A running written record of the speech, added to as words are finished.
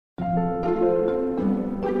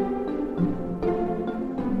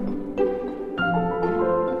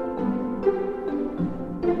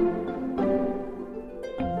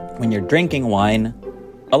when you're drinking wine,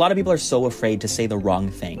 a lot of people are so afraid to say the wrong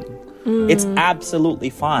thing. It's absolutely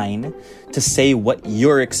fine to say what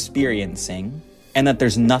you're experiencing and that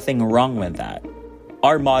there's nothing wrong with that.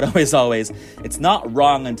 Our motto is always, it's not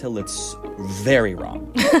wrong until it's very wrong,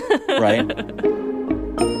 right?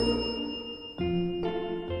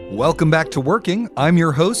 Welcome back to Working. I'm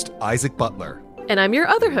your host, Isaac Butler. And I'm your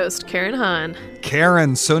other host, Karen Hahn.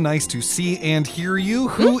 Karen, so nice to see and hear you.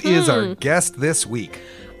 Who is our guest this week?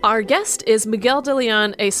 Our guest is Miguel de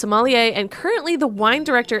Leon, a sommelier and currently the wine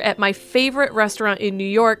director at my favorite restaurant in New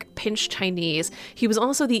York, Pinch Chinese. He was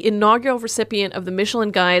also the inaugural recipient of the Michelin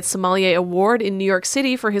Guide Sommelier Award in New York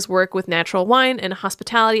City for his work with natural wine and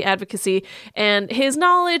hospitality advocacy. And his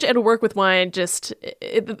knowledge and work with wine,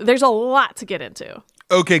 there's a lot to get into.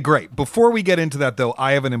 Okay, great. Before we get into that, though,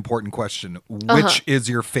 I have an important question. Which is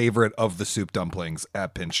your favorite of the soup dumplings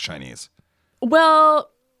at Pinch Chinese? Well,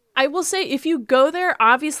 I will say, if you go there,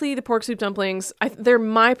 obviously the pork soup dumplings, they're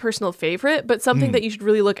my personal favorite, but something that you should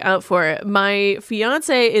really look out for. My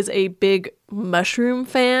fiance is a big mushroom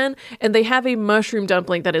fan, and they have a mushroom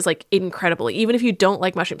dumpling that is like incredible. Even if you don't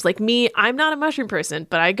like mushrooms, like me, I'm not a mushroom person,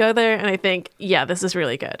 but I go there and I think, yeah, this is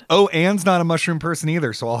really good. Oh, Anne's not a mushroom person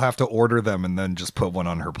either, so I'll have to order them and then just put one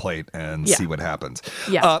on her plate and see what happens.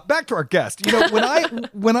 Yeah. Back to our guest. You know,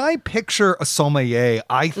 when I picture a sommelier,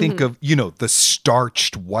 I think of, the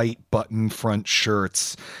starched white button front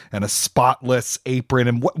shirts and a spotless apron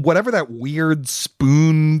and whatever that weird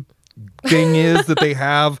spoon thing is that they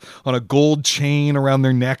have on a gold chain around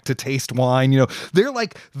their neck to taste wine. They're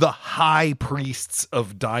like the high priests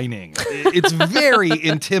of dining. It's very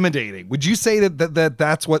intimidating. Would you say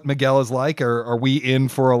that's what Miguel is like, or are we in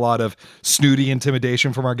for a lot of snooty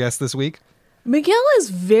intimidation from our guest this week? Miguel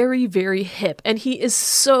is very, very hip, and he is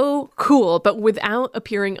so cool, but without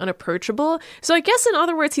appearing unapproachable. So I guess, in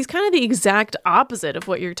other words, he's kind of the exact opposite of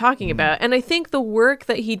what you're talking about. And I think the work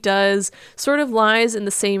that he does sort of lies in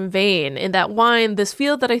the same vein, in that wine, this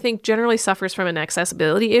field that I think generally suffers from an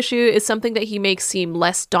accessibility issue, is something that he makes seem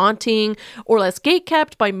less daunting or less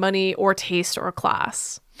gatekept by money or taste or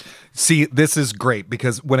class. See, this is great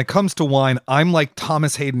because when it comes to wine, I'm like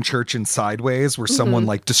Thomas Hayden Church in Sideways, where someone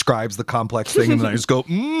like describes the complex thing and then I just go,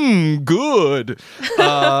 good.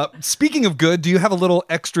 Speaking of good, do you have a little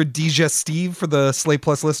extra digestive for the Slate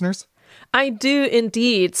Plus listeners? I do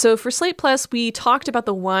indeed. So for Slate Plus, we talked about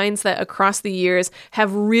the wines that across the years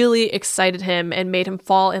have really excited him and made him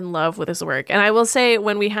fall in love with his work. And I will say,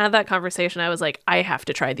 when we had that conversation, I was like, I have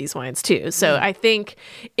to try these wines too. So I think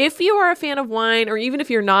if you are a fan of wine, or even if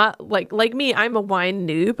you're not, like me, I'm a wine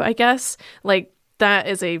noob, I guess, like that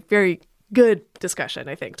is a very good discussion,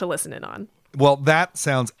 I think, to listen in on. Well, that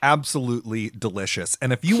sounds absolutely delicious.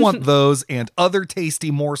 And if you want those and other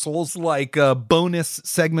tasty morsels like bonus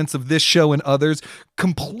segments of this show and others,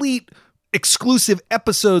 complete exclusive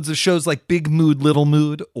episodes of shows like Big Mood, Little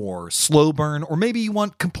Mood, or Slow Burn, or maybe you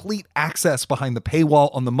want complete access behind the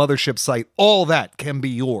paywall on the Mothership site, all that can be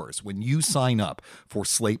yours when you sign up for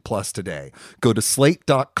Slate Plus today. Go to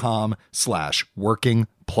slate.com/working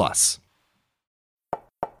plus.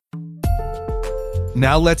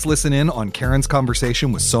 Now let's listen in on Karen's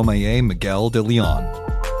conversation with sommelier Miguel de Leon.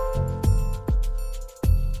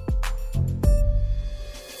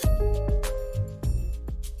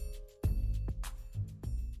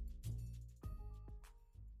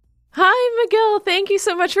 Hi, Miguel. Thank you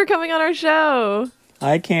so much for coming on our show.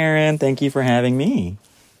 Hi, Karen. Thank you for having me.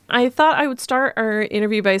 I thought I would start our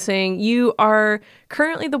interview by saying you are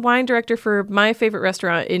currently the wine director for my favorite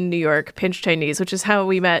restaurant in New York, Pinch Chinese, which is how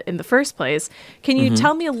we met in the first place. Can you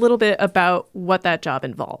tell me a little bit about what that job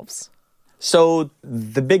involves? So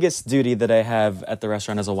the biggest duty that I have at the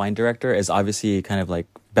restaurant as a wine director is obviously kind of like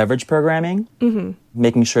beverage programming,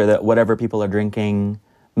 making sure that whatever people are drinking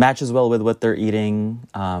matches well with what they're eating.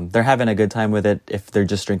 They're having a good time with it if they're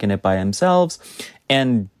just drinking it by themselves,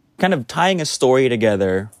 and kind of tying a story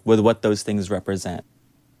together with what those things represent.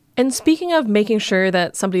 And speaking of making sure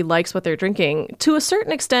that somebody likes what they're drinking, to a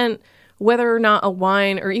certain extent, whether or not a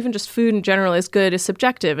wine or even just food in general is good is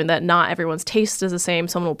subjective, and that not everyone's taste is the same.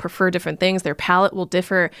 Someone will prefer different things. Their palate will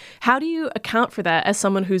differ. How do you account for that as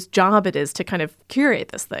someone whose job it is to kind of curate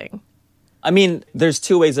this thing? I mean, there's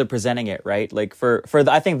two ways of presenting it, right? Like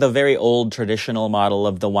I think the very old traditional model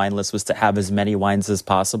of the wine list was to have as many wines as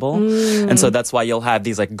possible. And so that's why you'll have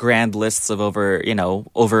these like grand lists of over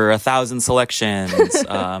 1,000 selections,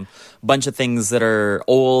 bunch of things that are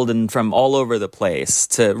old and from all over the place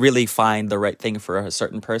to really find the right thing for a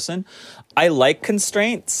certain person. I like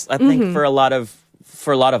constraints. I think for a lot of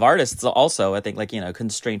artists also, I think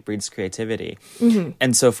constraint breeds creativity.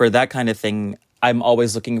 And so for that kind of thing, I'm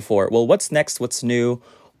always looking for, well, what's next? What's new?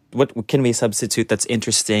 what can we substitute that's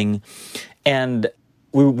interesting? And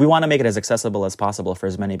we want to make it as accessible as possible for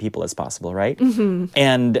as many people as possible, right?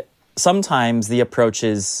 And sometimes the approach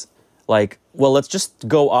is like, well, let's just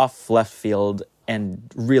go off left field and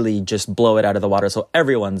really just blow it out of the water so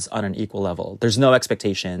everyone's on an equal level. There's no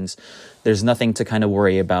expectations. There's nothing to kind of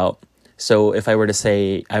worry about. So if I were to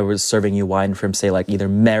say I was serving you wine from, say, like either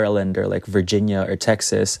Maryland or like Virginia or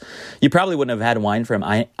Texas, you probably wouldn't have had wine from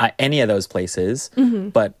any of those places.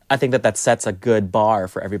 But I think that sets a good bar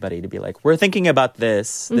for everybody to be like, we're thinking about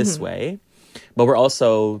this way, but we're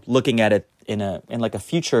also looking at it in like a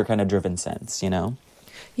future kind of driven sense, you know?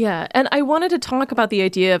 Yeah, and I wanted to talk about the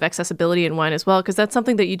idea of accessibility in wine as well, because that's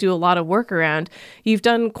something that you do a lot of work around. You've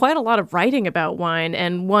done quite a lot of writing about wine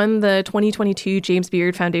and won the 2022 James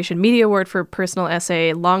Beard Foundation Media Award for personal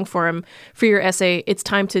essay, long form, for your essay, It's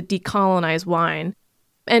Time to Decolonize Wine.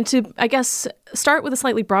 And to, I guess, start with a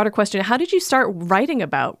slightly broader question, how did you start writing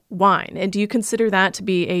about wine? And do you consider that to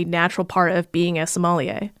be a natural part of being a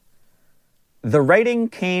sommelier? The writing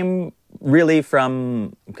came really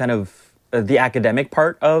from kind of the academic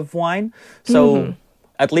part of wine. So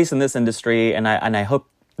at least in this industry, and I hope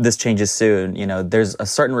this changes soon, you know, there's a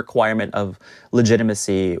certain requirement of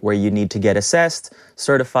legitimacy where you need to get assessed,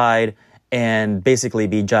 certified, and basically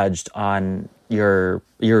be judged on your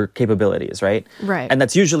capabilities, right? Right. And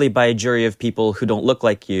that's usually by a jury of people who don't look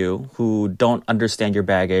like you, who don't understand your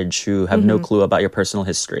baggage, who have no clue about your personal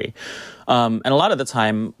history. And a lot of the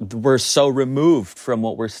time, we're so removed from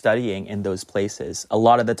what we're studying in those places. A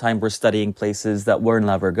lot of the time, we're studying places that we'll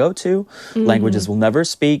never go to, languages we'll never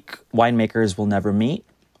speak, winemakers will never meet.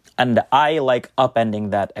 And I like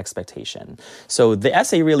upending that expectation. So the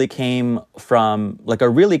essay really came from like a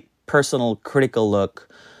really personal, critical look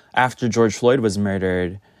after George Floyd was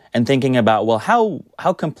murdered, and thinking about, well, how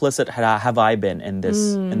complicit have I been in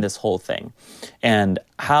this whole thing, and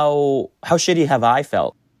how shitty have I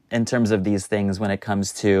felt in terms of these things when it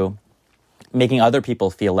comes to making other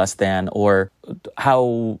people feel less than, or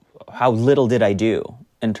how little did I do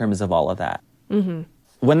in terms of all of that.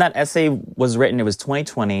 When that essay was written, it was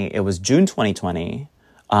 2020. It was June 2020.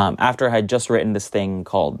 After I had just written this thing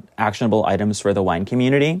called Actionable Items for the Wine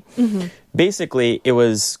Community. Basically, it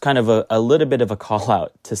was kind of a little bit of a call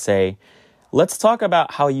out to say, let's talk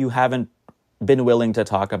about how you haven't been willing to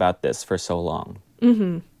talk about this for so long.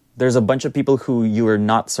 There's a bunch of people who you are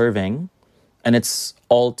not serving, and it's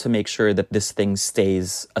all to make sure that this thing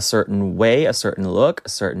stays a certain way, a certain look, a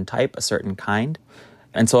certain type, a certain kind.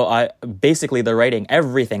 And so basically the writing,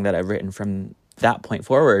 everything that I've written from that point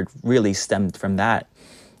forward really stemmed from that.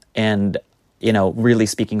 And, you know, really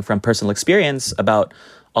speaking from personal experience about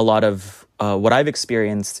a lot of what I've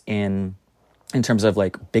experienced in terms of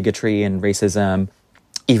like bigotry and racism,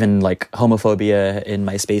 even like homophobia in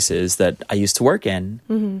my spaces that I used to work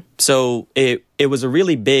in. So it was a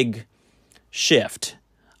really big shift.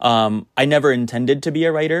 I never intended to be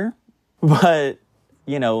a writer, but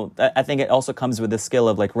you know, I think it also comes with the skill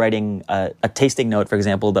of like writing a tasting note, for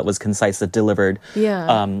example, that was concise, that delivered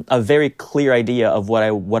a very clear idea of what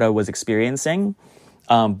I was experiencing.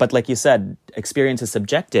 But like you said, experience is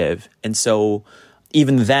subjective. And so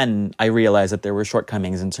even then I realized that there were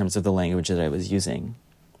shortcomings in terms of the language that I was using.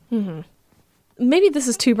 Maybe this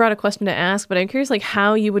is too broad a question to ask, but I'm curious like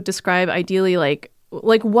how you would describe ideally like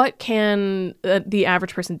what can the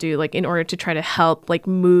average person do like in order to try to help like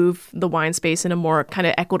move the wine space in a more kind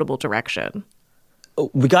of equitable direction?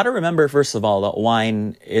 We got to remember, first of all, that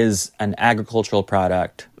wine is an agricultural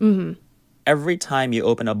product. Every time you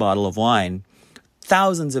open a bottle of wine,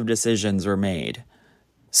 thousands of decisions were made.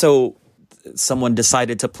 So someone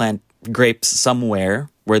decided to plant grapes somewhere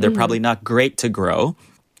where they're probably not great to grow,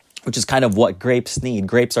 which is kind of what grapes need.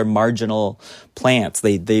 Grapes are marginal plants.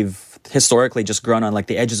 They've historically just grown on like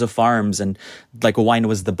the edges of farms, and like wine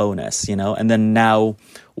was the bonus, you know? And then now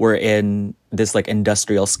we're in this like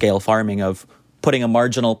industrial scale farming of putting a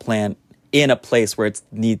marginal plant in a place where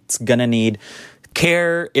it's gonna need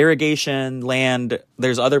care, irrigation, land.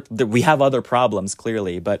 We have other problems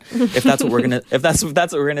clearly, but if that's what we're gonna, if that's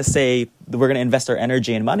what we're gonna say, we're gonna invest our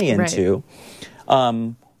energy and money into.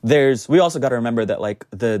 Right. We also got to remember that like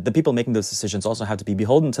the people making those decisions also have to be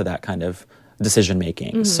beholden to that kind of decision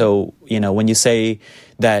making. So, you know, when you say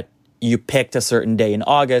that you picked a certain day in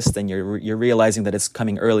August and you're realizing that it's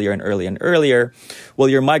coming earlier and earlier and earlier, well,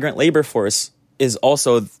 your migrant labor force is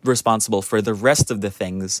also responsible for the rest of the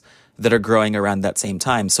things that are growing around that same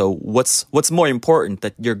time. So what's more important,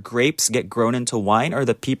 that your grapes get grown into wine or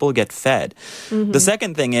that people get fed? The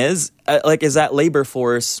second thing is is that labor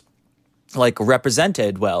force like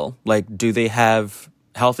represented well? Like, do they have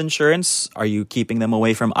health insurance? Are you keeping them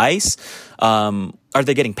away from ICE? Are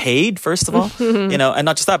they getting paid, first of all? And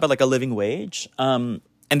not just that, but like a living wage. And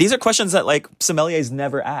these are questions that like sommeliers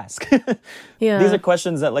never ask. Yeah. These are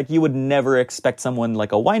questions that like you would never expect someone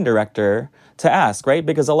like a wine director to ask, right?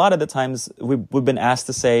 Because a lot of the times we've been asked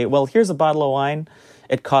to say, well, here's a bottle of wine.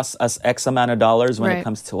 It costs us X amount of dollars when it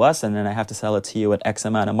comes to us, and then I have to sell it to you at X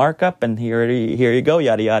amount of markup, and here you go,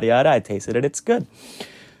 yada, yada, yada. I tasted it. It's good.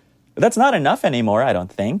 But that's not enough anymore, I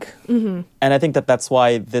don't think. And I think that that's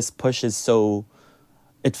why this push is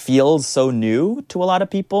it feels so new to a lot of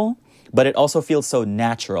people, but it also feels so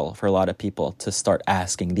natural for a lot of people to start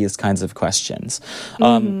asking these kinds of questions.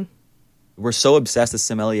 We're so obsessed as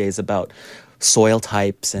sommeliers about soil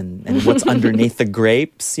types and what's underneath the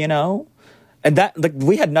grapes, And that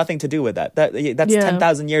we had nothing to do with that. That's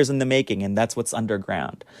 10,000 years in the making, and that's what's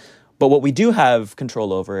underground. But what we do have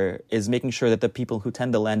control over is making sure that the people who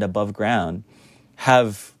tend to land above ground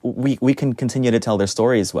we can continue to tell their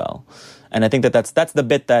stories well. And I think that's the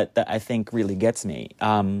bit that I think really gets me.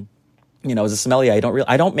 As a sommelier,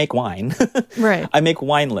 I don't make wine. Right. I make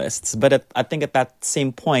wine lists. But I think at that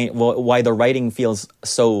same point, why the writing feels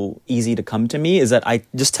so easy to come to me is that I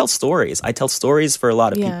just tell stories. I tell stories for a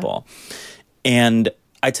lot of people. And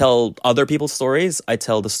I tell other people's stories. I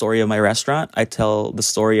tell the story of my restaurant. I tell the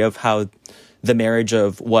story of how the marriage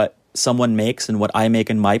of what someone makes and what I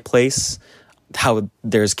make in my place, how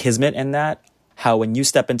there's kismet in that, how when you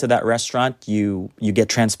step into that restaurant, you get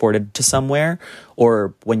transported to somewhere,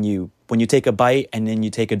 or when you take a bite and then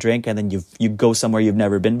you take a drink and then you go somewhere you've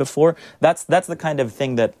never been before. That's the kind of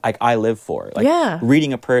thing that I live for.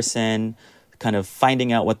 Reading a person, kind of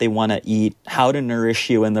finding out what they want to eat, how to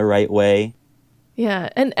nourish you in the right way. Yeah,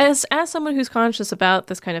 and as someone who's conscious about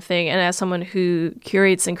this kind of thing, and as someone who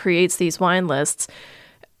curates and creates these wine lists,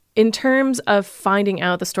 in terms of finding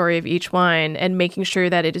out the story of each wine and making sure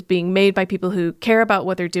that it is being made by people who care about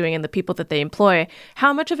what they're doing and the people that they employ,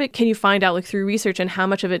 how much of it can you find out through research, and how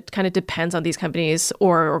much of it kind of depends on these companies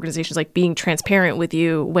or organizations being transparent with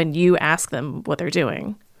you when you ask them what they're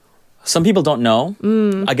doing? Some people don't know.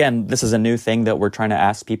 Again, this is a new thing that we're trying to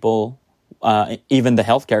ask people. Even the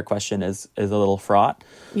healthcare question is a little fraught.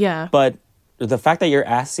 Yeah. But the fact that you're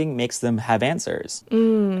asking makes them have answers.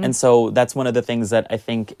 And so that's one of the things that I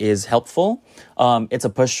think is helpful. It's a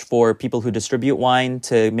push for people who distribute wine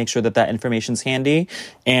to make sure that information's handy.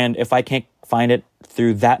 And if I can't find it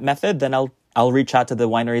through that method, then I'll reach out to the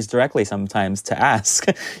wineries directly sometimes to ask,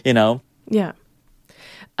 Yeah.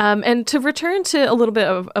 And to return to a little bit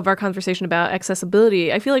of our conversation about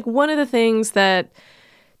accessibility, I feel like one of the things that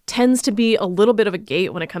tends to be a little bit of a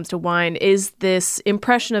gate when it comes to wine is this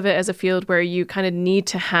impression of it as a field where you kind of need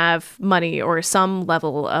to have money or some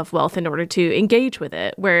level of wealth in order to engage with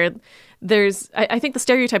it, where I think the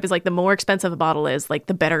stereotype is the more expensive a bottle is,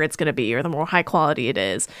 the better it's going to be, or the more high quality it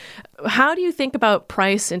is. How do you think about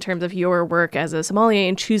price in terms of your work as a sommelier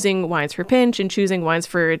and choosing wines for pinch and choosing wines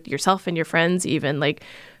for yourself and your friends even?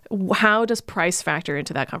 How does price factor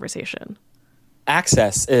into that conversation?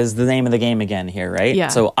 Access is the name of the game again here, right? Yeah.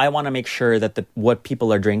 So I want to make sure that what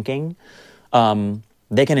people are drinking,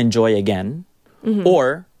 they can enjoy again.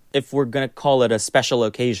 Or if we're going to call it a special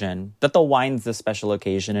occasion, that the wine's the special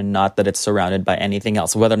occasion and not that it's surrounded by anything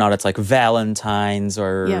else. Whether or not it's Valentine's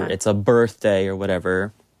or it's a birthday or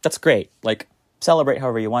whatever, that's great. Celebrate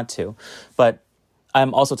however you want to. But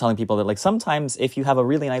I'm also telling people that sometimes if you have a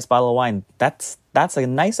really nice bottle of wine, that's a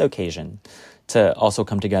nice occasion to also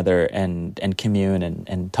come together and commune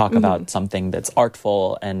and talk about something that's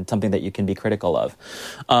artful and something that you can be critical of.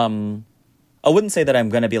 I wouldn't say that I'm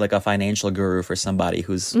going to be a financial guru for somebody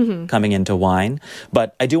who's coming into wine,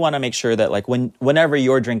 but I do want to make sure that whenever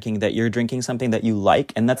you're drinking, that you're drinking something that you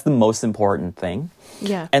like, and that's the most important thing.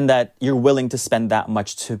 Yeah. And that you're willing to spend that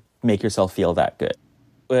much to make yourself feel that good.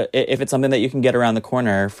 If it's something that you can get around the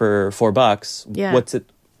corner for $4, what's it?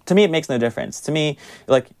 To me, it makes no difference. To me,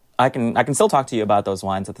 I can still talk to you about those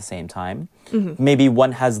wines at the same time. Maybe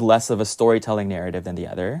one has less of a storytelling narrative than the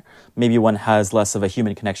other. Maybe one has less of a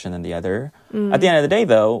human connection than the other. At the end of the day,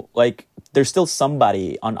 though, there's still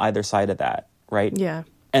somebody on either side of that, right? Yeah.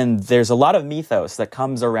 And there's a lot of mythos that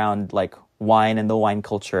comes around wine and the wine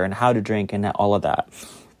culture and how to drink and all of that.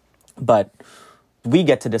 But we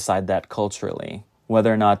get to decide that culturally,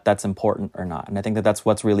 whether or not that's important or not. And I think that that's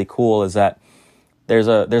what's really cool is that there's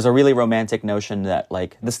a really romantic notion that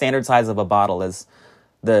the standard size of a bottle is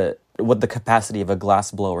what the capacity of a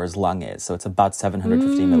glass blower's lung is. So it's about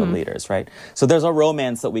 750 milliliters, right? So there's a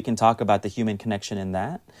romance that we can talk about the human connection in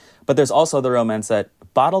that. But there's also the romance that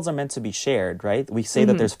bottles are meant to be shared, right? We say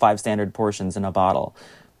that there's 5 standard portions in a bottle.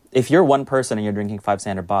 If you're one person and you're drinking 5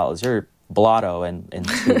 standard bottles, you're blotto in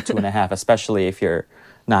 2.5, especially if you're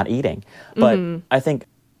not eating. But I think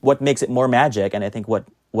what makes it more magic, and I think what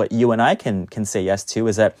you and I can say yes to,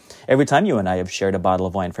 is that every time you and I have shared a bottle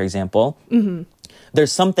of wine, for example,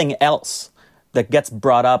 there's something else that gets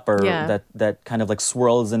brought up, or that kind of like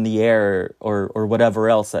swirls in the air, or whatever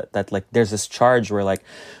else, that like there's this charge where like,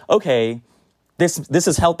 okay, this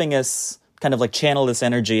is helping us kind of like channel this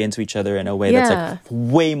energy into each other in a way that's like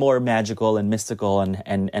way more magical and mystical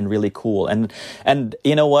and really cool. And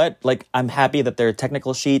you know what? Like, I'm happy that there are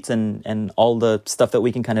technical sheets and all the stuff that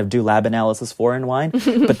we can kind of do lab analysis for in wine.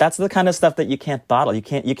 But that's the kind of stuff that you can't bottle. You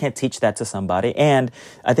can't teach that to somebody. And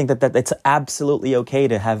I think that it's absolutely okay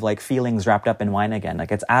to have like feelings wrapped up in wine again.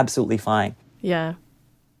 Like, it's absolutely fine. Yeah.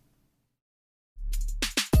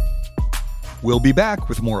 We'll be back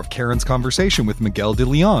with more of Karen's conversation with Miguel de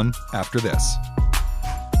Leon after this.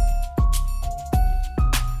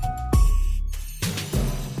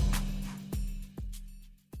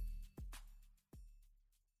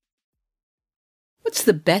 What's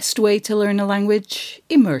the best way to learn a language?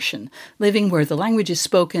 Immersion, living where the language is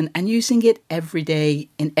spoken and using it every day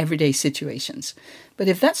in everyday situations. But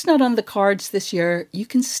if that's not on the cards this year, you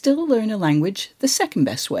can still learn a language the second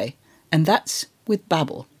best way, and that's with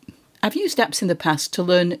Babbel. I've used apps in the past to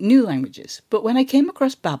learn new languages, but when I came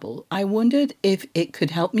across Babbel, I wondered if it could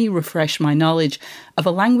help me refresh my knowledge of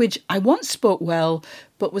a language I once spoke well,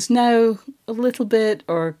 but was now a little bit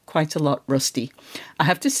or quite a lot rusty. I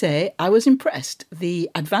have to say, I was impressed. The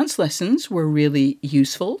advanced lessons were really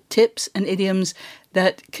useful, tips and idioms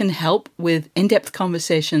that can help with in-depth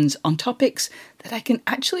conversations on topics that I can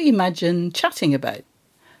actually imagine chatting about.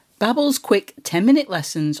 Babbel's quick 10-minute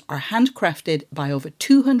lessons are handcrafted by over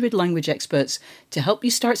 200 language experts to help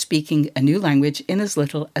you start speaking a new language in as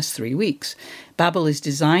little as 3 weeks. Babbel is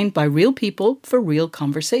designed by real people for real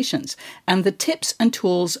conversations, and the tips and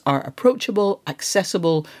tools are approachable,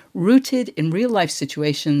 accessible, rooted in real-life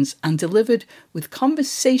situations, and delivered with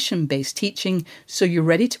conversation-based teaching so you're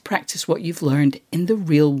ready to practice what you've learned in the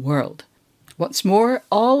real world. What's more,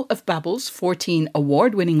 all of Babbel's 14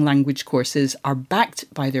 award-winning language courses are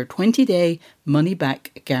backed by their 20-day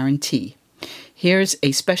money-back guarantee. Here's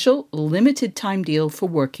a special limited-time deal for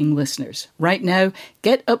working listeners. Right now,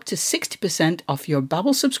 get up to 60% off your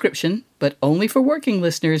Babbel subscription, but only for working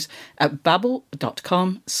listeners, at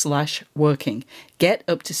babbel.com/working. Get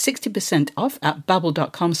up to 60% off at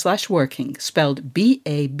babbel.com/working, spelled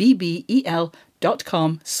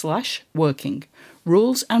BABBEL.com/working.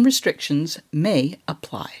 Rules and restrictions may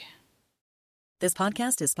apply. This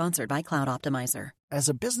podcast is sponsored by Cloud Optimizer. As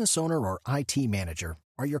a business owner or IT manager,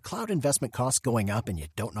 are your cloud investment costs going up and you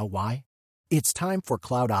don't know why? It's time for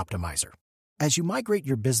Cloud Optimizer. As you migrate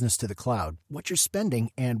your business to the cloud, what you're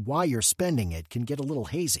spending and why you're spending it can get a little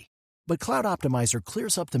hazy. But Cloud Optimizer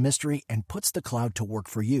clears up the mystery and puts the cloud to work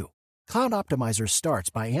for you. Cloud Optimizer starts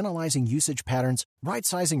by analyzing usage patterns,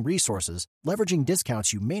 right-sizing resources, leveraging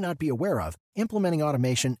discounts you may not be aware of, implementing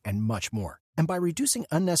automation, and much more. And by reducing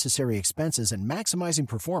unnecessary expenses and maximizing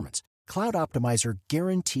performance, Cloud Optimizer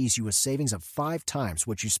guarantees you a savings of 5 times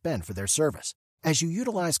what you spend for their service. As you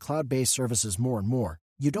utilize cloud-based services more and more,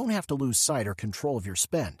 you don't have to lose sight or control of your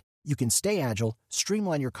spend. You can stay agile,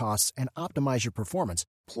 streamline your costs, and optimize your performance,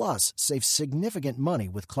 plus save significant money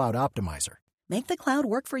with Cloud Optimizer. Make the cloud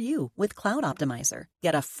work for you with Cloud Optimizer.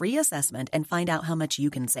 Get a free assessment and find out how much you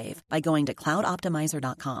can save by going to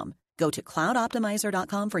cloudoptimizer.com. Go to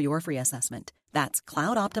cloudoptimizer.com for your free assessment. That's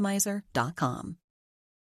cloudoptimizer.com.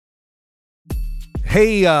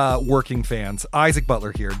 Hey, working fans, Isaac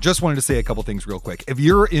Butler here. Just wanted to say a couple things real quick. If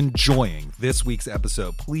you're enjoying this week's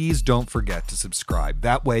episode, please don't forget to subscribe.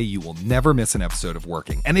 That way you will never miss an episode of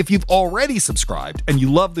Working. And if you've already subscribed and you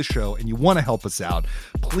love the show and you want to help us out,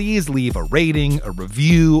 please leave a rating, a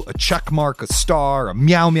review, a check mark, a star, a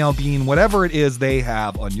meow meow bean, whatever it is they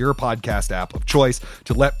have on your podcast app of choice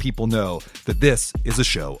to let people know that this is a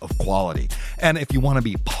show of quality. And if you want to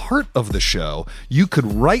be part of the show, you could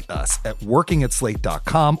write us at working@slate.com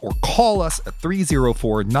or call us at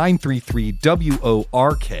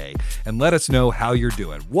 304-933-WORK and let us know how you're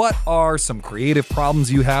doing. What are some creative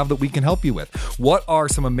problems you have that we can help you with? What are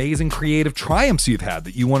some amazing creative triumphs you've had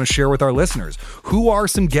that you want to share with our listeners? Who are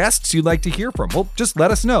some guests you'd like to hear from? Well, just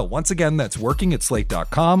let us know. Once again, that's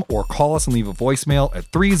working@slate.com or call us and leave a voicemail at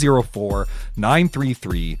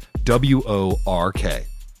 304-933-WORK.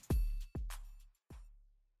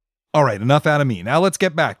 All right, enough out of me. Now let's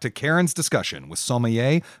get back to Karen's discussion with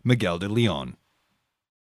sommelier Miguel de Leon.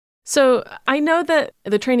 So I know that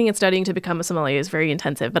the training and studying to become a sommelier is very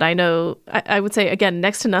intensive, but I know, I would say, again,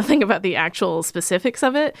 next to nothing about the actual specifics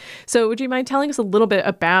of it. So would you mind telling us a little bit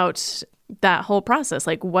about that whole process?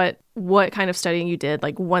 Like what kind of studying you did,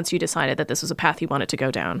 like once you decided that this was a path you wanted to go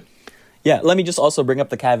down? Yeah, let me just also bring up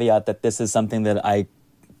the caveat that this is something that I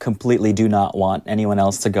completely do not want anyone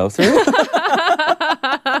else to go through.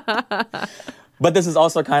 But this is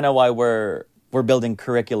also kind of why we're building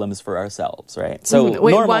curriculums for ourselves, right? So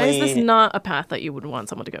Wait, normally, why is this not a path that you would want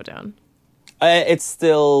someone to go down? It's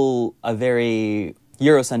still a very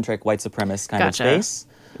Eurocentric white supremacist kind Gotcha. of space.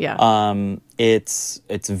 Yeah.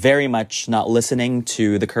 It's very much not listening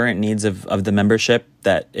to the current needs of the membership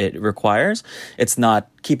that it requires. It's not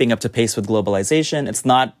keeping up to pace with globalization. It's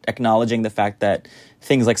not acknowledging the fact that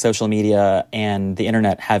things like social media and the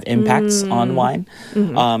internet have impacts on wine.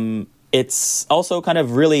 It's also kind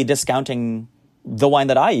of really discounting the wine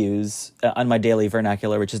that I use on my daily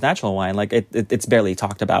vernacular, which is natural wine. Like it's barely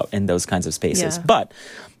talked about in those kinds of spaces. Yeah. But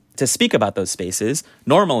to speak about those spaces,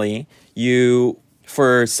 normally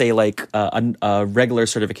for say like a regular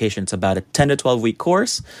certification, it's about a 10 to 12 week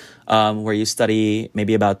course where you study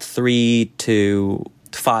maybe about 3 to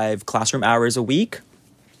 5 classroom hours a week.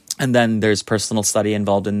 And then there's personal study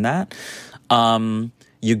involved in that.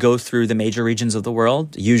 You go through the major regions of the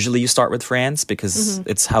world. Usually you start with France because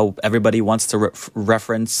it's how everybody wants to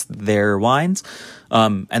reference their wines.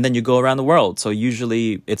 And then you go around the world. So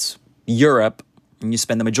usually it's Europe, and you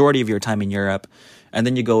spend the majority of your time in Europe, and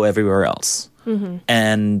then you go everywhere else.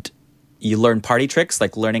 And you learn party tricks,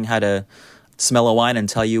 like learning how to smell a wine and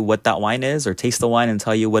tell you what that wine is, or taste the wine and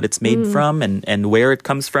tell you what it's made from and where it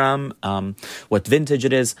comes from, what vintage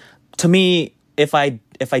it is. To me, if I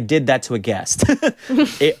did that to a guest,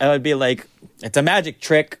 I would be like, it's a magic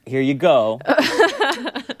trick. Here you go.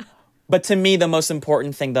 But to me, the most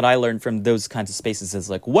important thing that I learned from those kinds of spaces is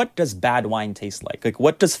like, what does bad wine taste like? Like,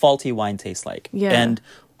 what does faulty wine taste like? Yeah. And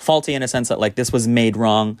faulty in a sense that like this was made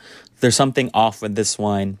wrong. There's something off with this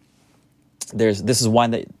wine. This is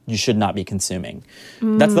wine that you should not be consuming.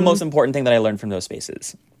 That's the most important thing that I learned from those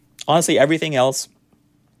spaces. Honestly, everything else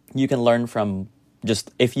you can learn from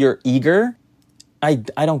just if you're eager. I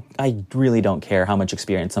really don't care how much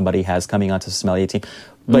experience somebody has coming onto the sommelier team.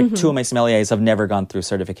 Like 2 of my sommeliers have never gone through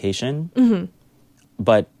certification.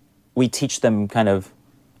 But we teach them kind of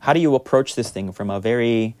how do you approach this thing from a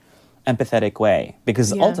very empathetic way,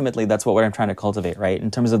 because ultimately that's what I'm trying to cultivate, right? In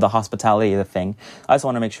terms of the hospitality of the thing, I just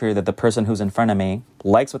want to make sure that the person who's in front of me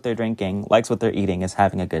likes what they're drinking, likes what they're eating, is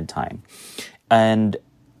having a good time. And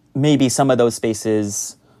maybe some of those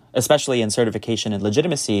spaces, especially in certification and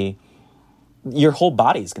legitimacy, your whole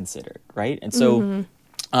body is considered, right? And so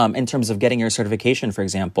in terms of getting your certification, for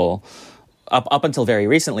example, up until very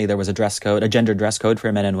recently, there was a gender dress code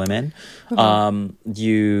for men and women.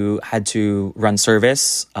 You had to run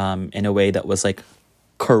service in a way that was like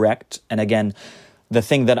correct. And again, the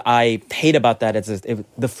thing that I hate about that is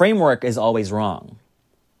the framework is always wrong.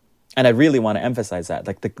 And I really want to emphasize that.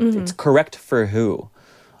 Like it's correct for who?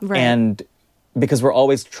 Right. And because we're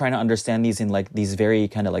always trying to understand these in like these very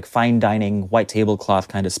kind of like fine dining, white tablecloth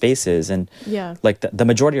kind of spaces. And like the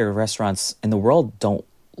majority of restaurants in the world don't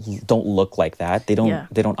look like that. They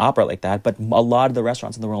don't operate like that. But a lot of the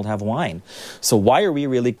restaurants in the world have wine. So why are we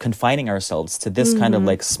really confining ourselves to this kind of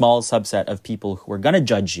like small subset of people who are going to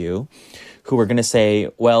judge you, who are going to say,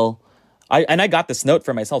 well, I got this note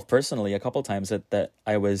for myself personally a couple times that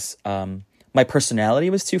I was my personality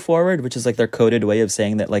was too forward, which is like their coded way of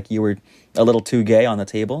saying that like you were a little too gay on the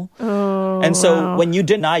table. And so when you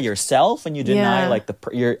deny yourself, when you deny like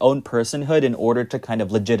your own personhood in order to kind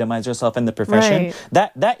of legitimize yourself in the profession,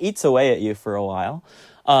 that eats away at you for a while.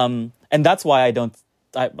 And that's why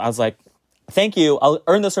I was like, thank you. I'll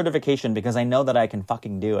earn the certification because I know that I can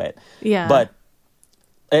fucking do it. Yeah. But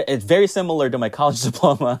it's very similar to my college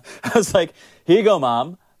diploma. I was like, here you go,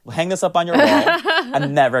 Mom. Hang this up on your wall.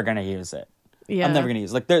 I'm never going to use it. Yeah. I'm never going to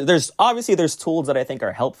use it. Like there's obviously there's tools that I think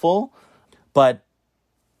are helpful, but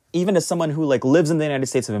even as someone who like lives in the United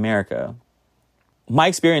States of America, my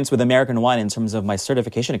experience with American wine in terms of my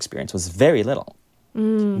certification experience was very little.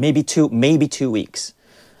 Maybe 2 weeks,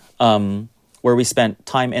 where we spent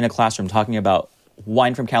time in a classroom talking about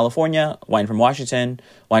wine from California, wine from Washington,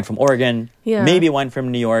 wine from Oregon, maybe wine from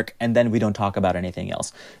New York, and then we don't talk about anything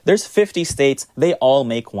else. There's 50 states, they all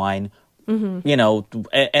make wine, you know,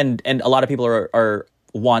 and a lot of people are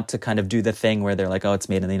want to kind of do the thing where they're like, oh, it's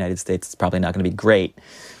made in the United States, it's probably not going to be great.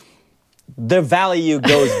 The value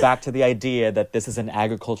goes back to the idea that this is an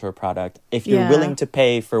agricultural product. If you're willing to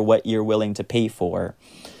pay for what you're willing to pay for,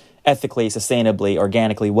 ethically, sustainably,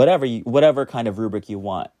 organically, whatever kind of rubric you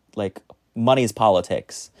want, like money is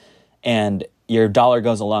politics, and your dollar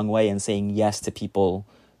goes a long way in saying yes to people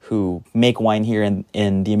who make wine here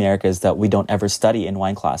in the Americas that we don't ever study in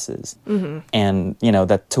wine classes. And,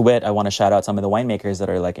 that to wit, I want to shout out some of the winemakers that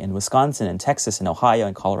are like in Wisconsin and Texas and Ohio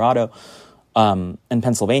and Colorado and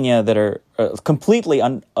Pennsylvania that are completely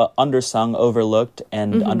undersung, overlooked,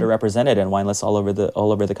 and underrepresented in wine lists all over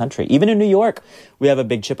the country. Even in New York, we have a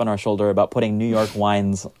big chip on our shoulder about putting New York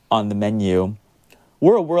wines on the menu.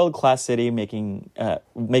 We're a world-class city making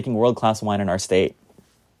world-class wine in our state.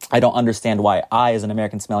 I don't understand why I, as an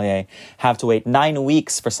American sommelier, have to wait 9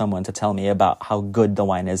 weeks for someone to tell me about how good the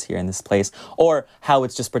wine is here in this place, or how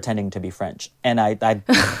it's just pretending to be French. And I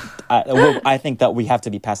think that we have to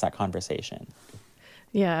be past that conversation.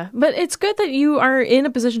 Yeah, but it's good that you are in a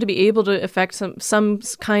position to be able to affect some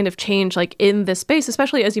kind of change, like in this space,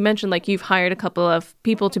 especially as you mentioned, like you've hired a couple of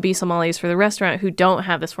people to be sommeliers for the restaurant who don't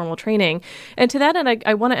have this formal training. And to that end,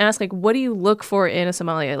 I want to ask, like, what do you look for in a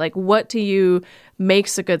sommelier? Like, what to you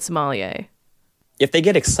makes a good sommelier? If they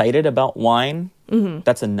get excited about wine,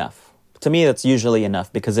 that's enough. To me, that's usually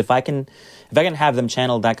enough, because if I can have them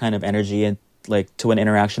channel that kind of energy and like to an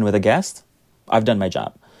interaction with a guest, I've done my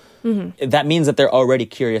job. That means that they're already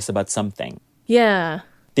curious about something. Yeah.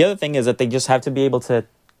 The other thing is that they just have to be able to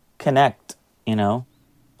connect, A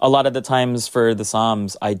lot of the times for the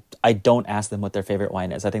somms, I don't ask them what their favorite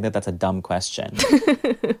wine is. I think that that's a dumb question.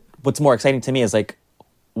 What's more exciting to me is like,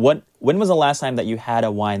 when was the last time that you had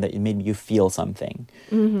a wine that made you feel something?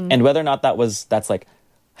 And whether or not that's like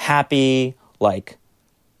happy, like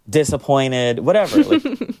disappointed, whatever. Like,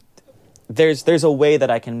 there's a way that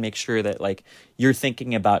I can make sure that like you're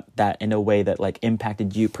thinking about that in a way that like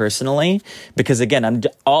impacted you personally, because again,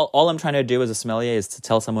 all I'm trying to do as a sommelier is to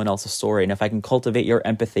tell someone else a story, and if I can cultivate your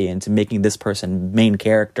empathy into making this person main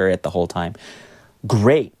character at the whole time,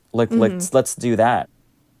 great. Like let's do that.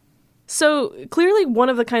 So clearly one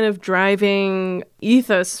of the kind of driving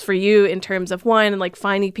ethos for you in terms of wine and like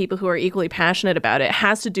finding people who are equally passionate about it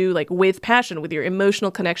has to do like with passion, with your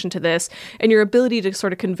emotional connection to this and your ability to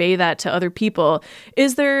sort of convey that to other people.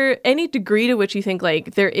 Is there any degree to which you think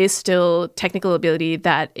like there is still technical ability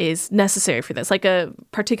that is necessary for this? Like a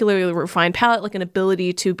particularly refined palate, like an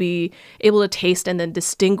ability to be able to taste and then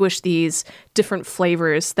distinguish these different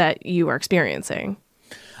flavors that you are experiencing?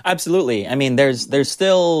 Absolutely. I mean, there's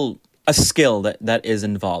still a skill that is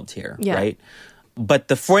involved here, right? But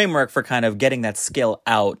the framework for kind of getting that skill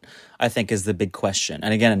out, I think, is the big question.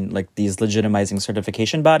 And again, like these legitimizing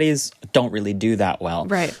certification bodies don't really do that well.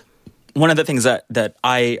 Right. One of the things that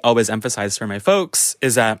I always emphasize for my folks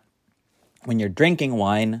is that when you're drinking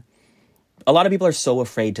wine, a lot of people are so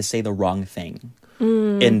afraid to say the wrong thing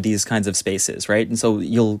in these kinds of spaces, right? And so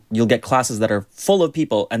you'll get classes that are full of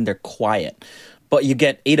people and they're quiet. But you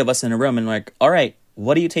get 8 of us in a room and like, all right,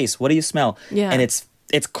 what do you taste? What do you smell? Yeah. And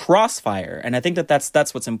it's crossfire. And I think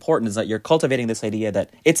that's what's important, is that you're cultivating this idea that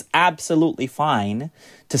it's absolutely fine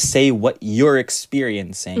to say what you're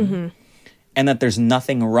experiencing and that there's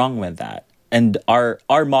nothing wrong with that. And our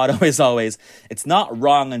motto is always, it's not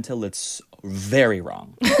wrong until it's very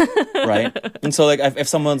wrong, right? And so like if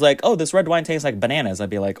someone's like, oh, this red wine tastes like bananas, I'd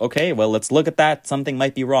be like, okay, well, let's look at that. Something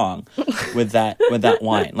might be wrong with that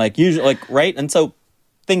wine. Like usually, like, right? And so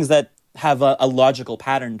things that have a logical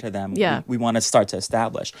pattern to them, we want to start to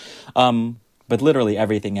establish. But literally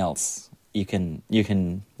everything else you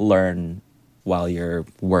can learn while you're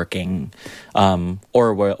working,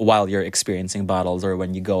 or while you're experiencing bottles, or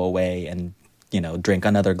when you go away and drink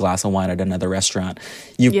another glass of wine at another restaurant.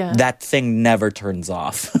 That thing never turns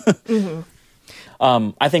off.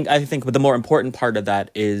 I think the more important part of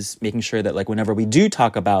that is making sure that like whenever we do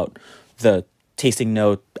talk about the tasting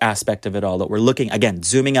note aspect of it all, that we're looking, again,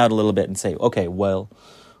 zooming out a little bit and say, okay, well,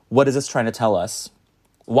 what is this trying to tell us?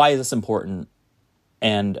 Why is this important?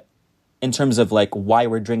 And in terms of like why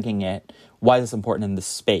we're drinking it, why is this important in this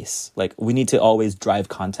space? Like we need to always drive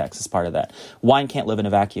context as part of that. Wine can't live in a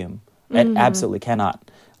vacuum. It absolutely cannot.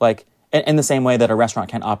 Like in the same way that a restaurant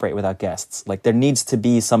can't operate without guests. Like there needs to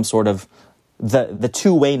be some sort of the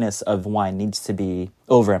two-wayness of wine needs to be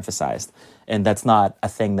overemphasized. And that's not a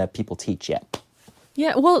thing that people teach yet.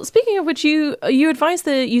 Yeah, well, speaking of which, you advised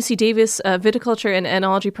the UC Davis Viticulture and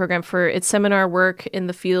Enology program for its seminar work in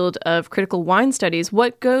the field of critical wine studies.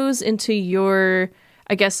 What goes into your,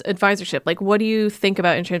 I guess, advisorship? Like, what do you think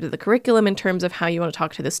about in terms of the curriculum, in terms of how you want to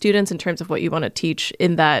talk to the students, in terms of what you want to teach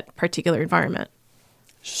in that particular environment?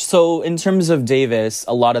 So in terms of Davis,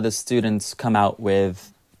 a lot of the students come out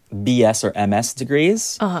with BS or MS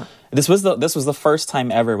degrees. This was the first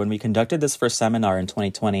time ever when we conducted this first seminar in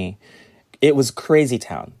 2020. It was crazy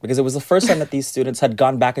town because it was the first time that these students had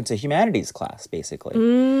gone back into humanities class, basically.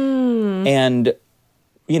 And,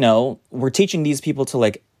 we're teaching these people to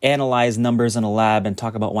like analyze numbers in a lab and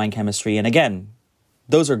talk about wine chemistry. And again,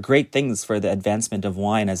 those are great things for the advancement of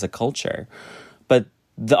wine as a culture. But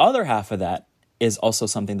the other half of that is also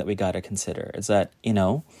something that we got to consider, is that,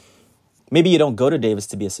 maybe you don't go to Davis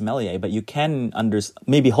to be a sommelier, but you can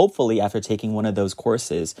maybe hopefully after taking one of those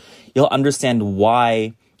courses, you'll understand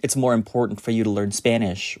why it's more important for you to learn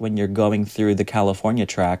Spanish when you're going through the California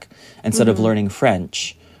track instead of learning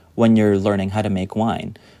French when you're learning how to make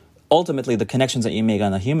wine. Ultimately, the connections that you make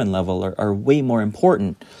on a human level are way more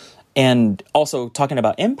important. And also talking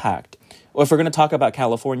about impact, well, if we're going to talk about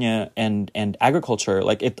California and agriculture,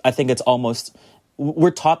 I think it's almost...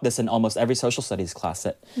 We're taught this in almost every social studies class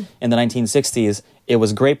that in the 1960s, it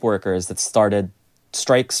was grape workers that started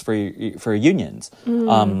strikes for unions,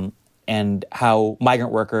 and how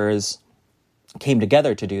migrant workers came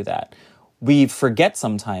together to do that. We forget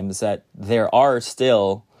sometimes that there are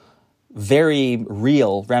still very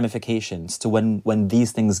real ramifications to when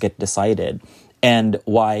these things get decided, and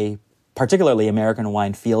why particularly American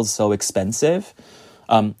wine feels so expensive.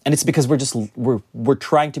 And it's because we're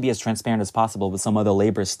trying to be as transparent as possible with some of the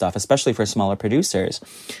labor stuff, especially for smaller producers.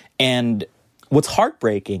 And what's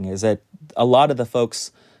heartbreaking is that a lot of the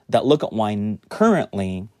folks that look at wine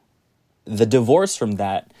currently, the divorce from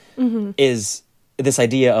that is this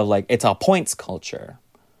idea of it's a points culture.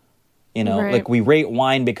 Right. We rate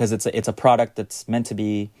wine because it's a product that's meant to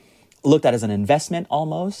be looked at as an investment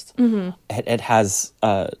almost. It has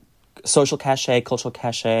social cachet, cultural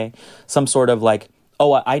cachet, some sort of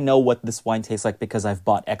I know what this wine tastes like because I've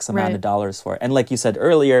bought X amount of dollars for it. And like you said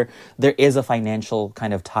earlier, there is a financial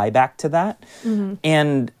kind of tie back to that.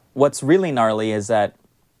 And what's really gnarly is that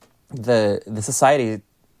the society,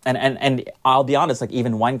 and I'll be honest,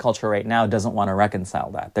 even wine culture right now doesn't want to reconcile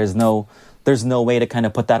that. There's no way to kind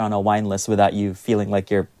of put that on a wine list without you feeling like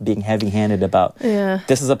you're being heavy-handed about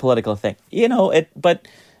this is a political thing.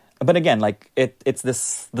 But again, it's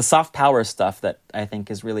the soft power stuff that I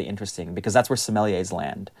think is really interesting, because that's where sommeliers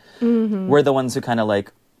land. We're the ones who kind of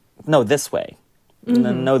no, this way,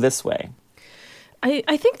 no, this way.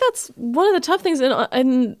 I think that's one of the tough things,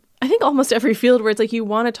 and I think almost every field where it's you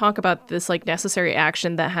want to talk about this necessary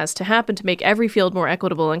action that has to happen to make every field more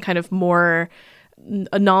equitable and kind of more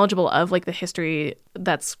knowledgeable of the history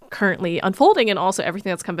that's currently unfolding, and also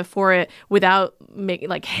everything that's come before it, without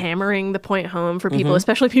hammering the point home for people,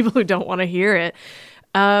 especially people who don't want to hear it.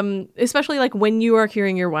 Especially when you are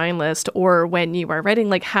curing your wine list or when you are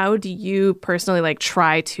writing, how do you personally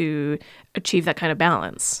try to achieve that kind of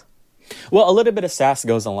balance? Well, a little bit of sass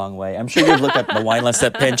goes a long way. I'm sure you've looked at the wine list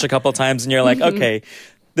at Pinch a couple times and you're okay,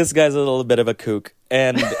 this guy's a little bit of a kook,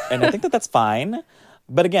 and I think that's fine.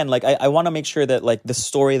 But again, I want to make sure that the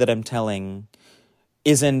story that I'm telling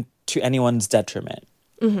isn't to anyone's detriment.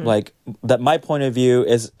 That my point of view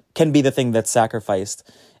can be the thing that's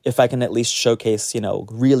sacrificed if I can at least showcase,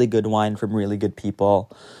 really good wine from really good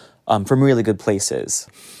people, from really good places.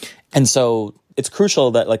 And so it's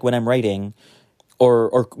crucial that when I'm writing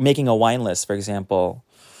or making a wine list, for example,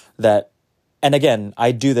 and again,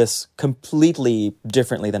 I do this completely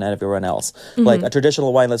differently than everyone else. A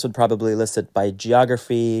traditional wine list would probably list it by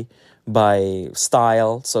geography, by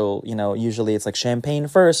style. So, usually it's champagne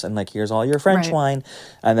first, and here's all your French wine,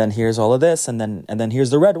 and then here's all of this, and then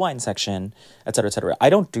here's the red wine section, et cetera, et cetera.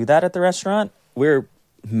 I don't do that at the restaurant. We're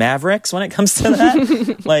mavericks when it comes to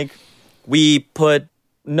that. We put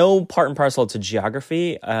no part and parcel to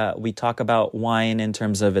geography. We talk about wine in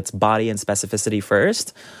terms of its body and specificity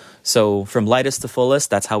first. So from lightest to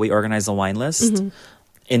fullest, that's how we organize the wine list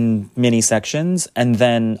in mini sections. And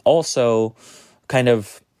then also kind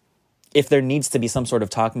of, if there needs to be some sort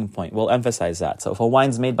of talking point, we'll emphasize that. So if a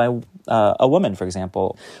wine's made by a woman, for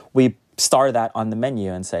example, we star that on the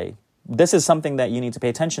menu and say, this is something that you need to pay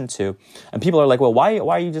attention to. And people are well, why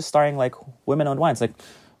are you just starring women-owned wines?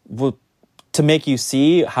 Well, to make you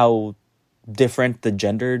see how different the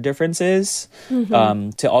gender difference is,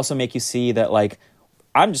 to also make you see that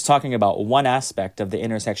I'm just talking about one aspect of the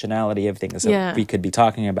intersectionality of things that we could be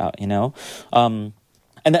talking about, And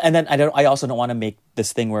then I also don't want to make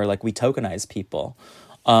this thing where we tokenize people.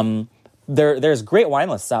 There's great wine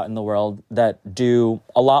lists out in the world that do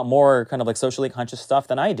a lot more kind of socially conscious stuff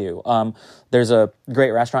than I do. There's a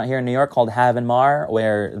great restaurant here in New York called Have and Mar,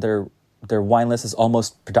 where their wine list is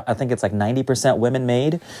almost, I think it's 90% women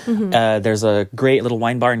made. There's a great little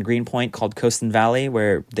wine bar in Greenpoint called Coast and Valley,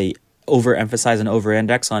 where they overemphasize and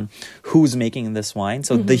overindex on who's making this wine.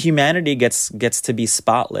 So the humanity gets to be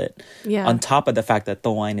spotlit on top of the fact that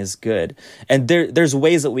the wine is good. And there's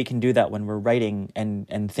ways that we can do that when we're writing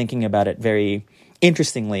and thinking about it very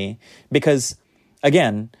interestingly. Because,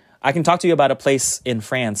 again, I can talk to you about a place in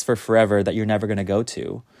France for forever that you're never going to go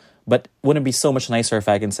to. But wouldn't it be so much nicer if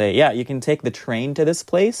I can say, yeah, you can take the train to this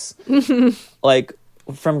place, like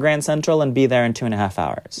from Grand Central, and be there in 2.5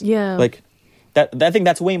 hours. Yeah. Like that. I think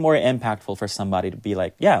that's way more impactful for somebody to be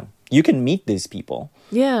like, yeah, you can meet these people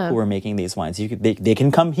who are making these wines. They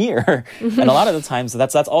can come here. And a lot of the times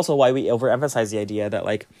that's also why we overemphasize the idea that,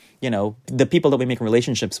 like, you know, the people that we make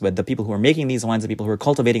relationships with, the people who are making these wines, the people who are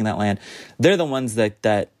cultivating that land, they're the ones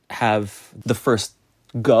that have the first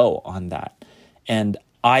go on that. And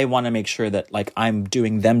I want to make sure that, like, I'm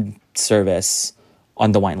doing them service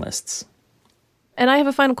on the wine lists. And I have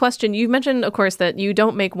a final question. You mentioned, of course, that you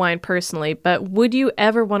don't make wine personally, but would you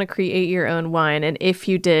ever want to create your own wine? And if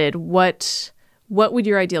you did, what would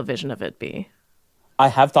your ideal vision of it be? I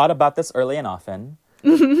have thought about this early and often,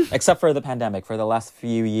 except for the pandemic. For the last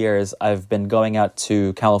few years, I've been going out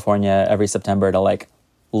to California every September to, like,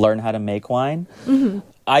 learn how to make wine.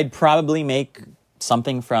 I'd probably make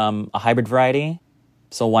something from a hybrid variety.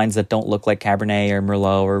 So wines that don't look like Cabernet or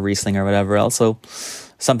Merlot or Riesling or whatever else. So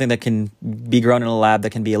something that can be grown in a lab that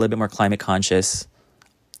can be a little bit more climate conscious.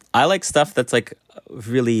 I like stuff that's, like,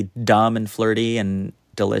 really dumb and flirty and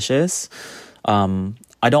delicious.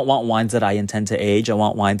 I don't want wines that I intend to age. I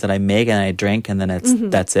want wines that I make and I drink, and then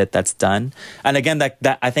that's it. That's done. And again,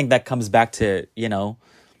 that I think that comes back to, you know,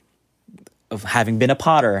 of having been a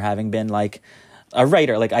potter, having been, like, a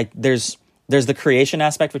writer. Like, there's the creation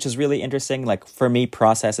aspect, which is really interesting. Like, for me,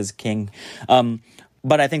 process is king.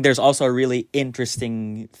 But I think there's also a really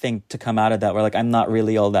interesting thing to come out of that, where, like, I'm not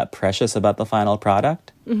really all that precious about the final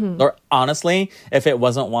product. Or honestly, if it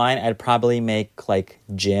wasn't wine, I'd probably make, like,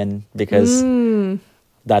 gin, because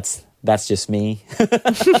that's just me.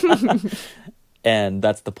 And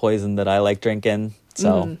that's the poison that I like drinking.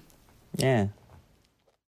 So, yeah.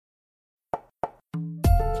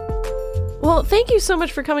 Well, thank you so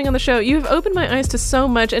much for coming on the show. You've opened my eyes to so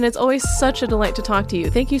much, and it's always such a delight to talk to you.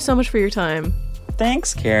 Thank you so much for your time.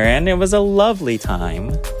 Thanks, Karen. It was a lovely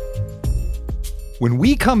time. When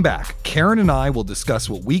we come back, Karen and I will discuss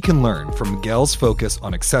what we can learn from Miguel's focus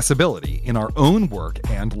on accessibility in our own work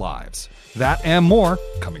and lives. That and more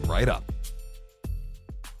coming right up.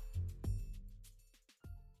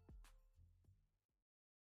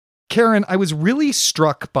 Karen, I was really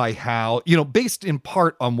struck by how, you know, based in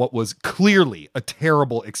part on what was clearly a